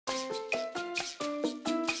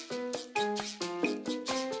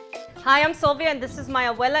Hi, I'm Silvia and this is my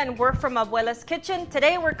Abuela and we're from Abuela's Kitchen.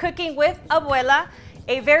 Today we're cooking with Abuela,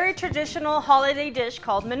 a very traditional holiday dish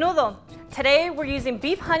called Menudo. Today we're using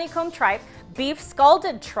beef honeycomb tripe, beef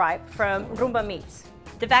scalded tripe from Rumba Meats.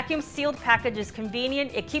 The vacuum sealed package is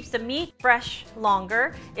convenient, it keeps the meat fresh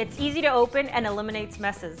longer, it's easy to open and eliminates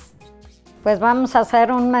messes. Pues vamos a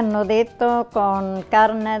hacer un menudito con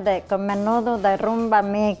con menudo de Rumba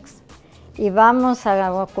Mix. Y vamos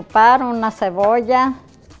a ocupar una cebolla,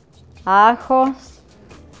 ajos,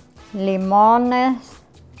 limones,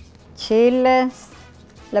 chiles.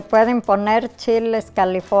 Le pueden poner chiles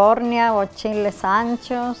California o chiles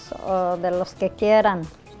anchos o de los que quieran.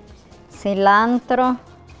 Cilantro,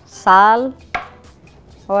 sal,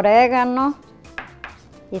 orégano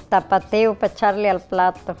y tapatío para echarle al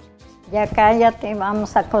plato. Ya cállate,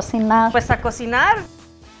 vamos a cocinar. Pues a cocinar.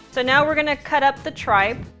 So now we're gonna cut up the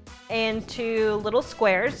tripe into little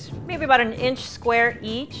squares, maybe about an inch square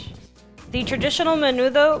each. The traditional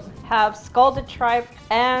menudo have scalded tripe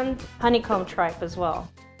and honeycomb tripe as well.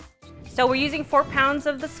 So we're using 4 pounds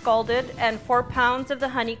of the scalded and 4 pounds of the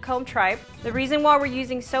honeycomb tripe. The reason why we're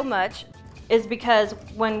using so much is because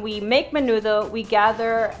when we make menudo, we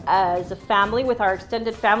gather as a family with our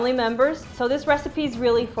extended family members. So this recipe is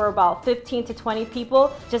really for about 15 to 20 people,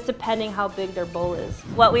 just depending how big their bowl is.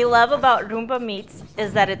 What we love about Rumba Meats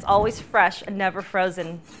is that it's always fresh and never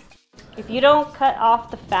frozen. If you don't cut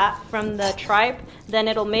off the fat from the tripe, then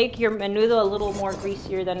it'll make your menudo a little more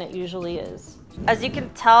greasier than it usually is. As you can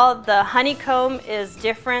tell, the honeycomb is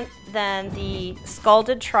different than the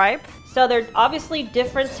scalded tripe. So they're obviously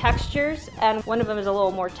different textures, and one of them is a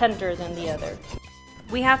little more tender than the other.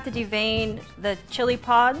 We have to devein the chili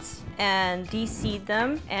pods and de-seed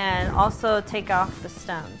them and also take off the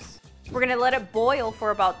stems. We're gonna let it boil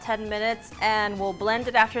for about 10 minutes and we'll blend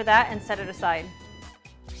it after that and set it aside.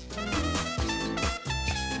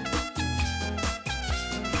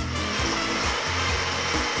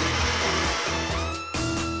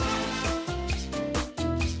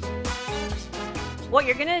 What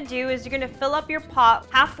you're gonna do is you're gonna fill up your pot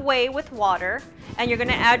halfway with water and you're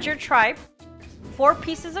gonna add your tripe, 4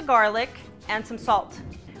 pieces of garlic, and some salt.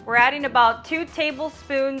 We're adding about 2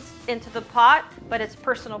 tablespoons into the pot, but it's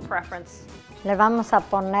personal preference. Le vamos a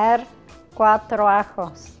poner 4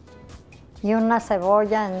 ajos y una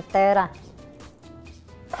cebolla entera.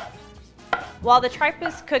 While the tripe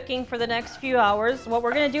is cooking for the next few hours, what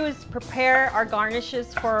we're gonna do is prepare our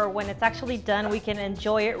garnishes for when it's actually done, we can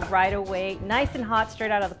enjoy it right away, nice and hot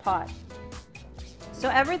straight out of the pot. So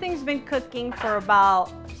everything's been cooking for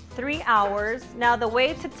about 3 hours. Now the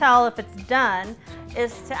way to tell if it's done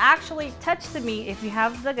is to actually touch the meat if you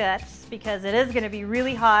have the guts, because it is gonna be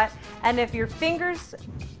really hot. And if your fingers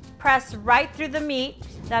press right through the meat,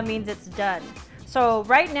 that means it's done. So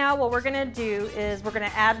right now what we're gonna do is we're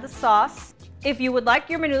gonna add the sauce. If you would like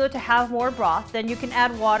your menudo to have more broth, then you can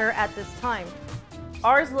add water at this time.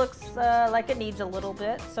 Ours looks like it needs a little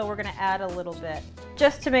bit, so we're gonna add a little bit,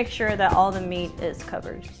 just to make sure that all the meat is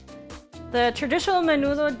covered. The traditional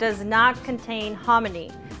menudo does not contain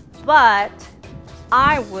hominy, but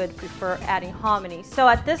I would prefer adding hominy. So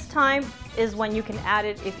at this time is when you can add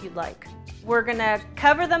it if you'd like. We're gonna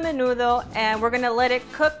cover the menudo and we're gonna let it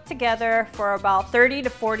cook together for about 30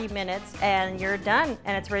 to 40 minutes and you're done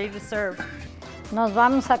and it's ready to serve. Nos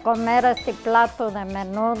vamos a comer este plato de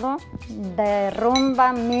menudo de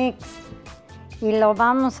Rumba Mix y lo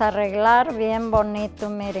vamos a arreglar bien bonito,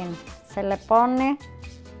 miren. Se le pone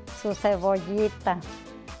su cebollita.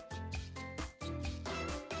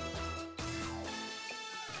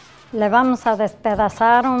 Le vamos a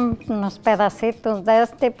despedazar unos pedacitos de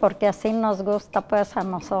este porque así nos gusta pues a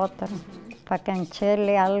nosotros, para que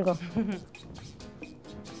enchile algo.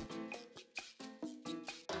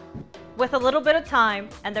 With a little bit of time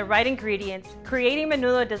and the right ingredients, creating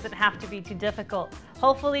menudo doesn't have to be too difficult.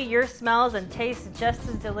 Hopefully your smells and tastes just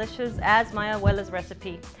as delicious as my abuela's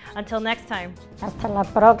recipe. Until next time. Hasta la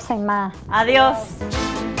próxima.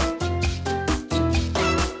 Adios.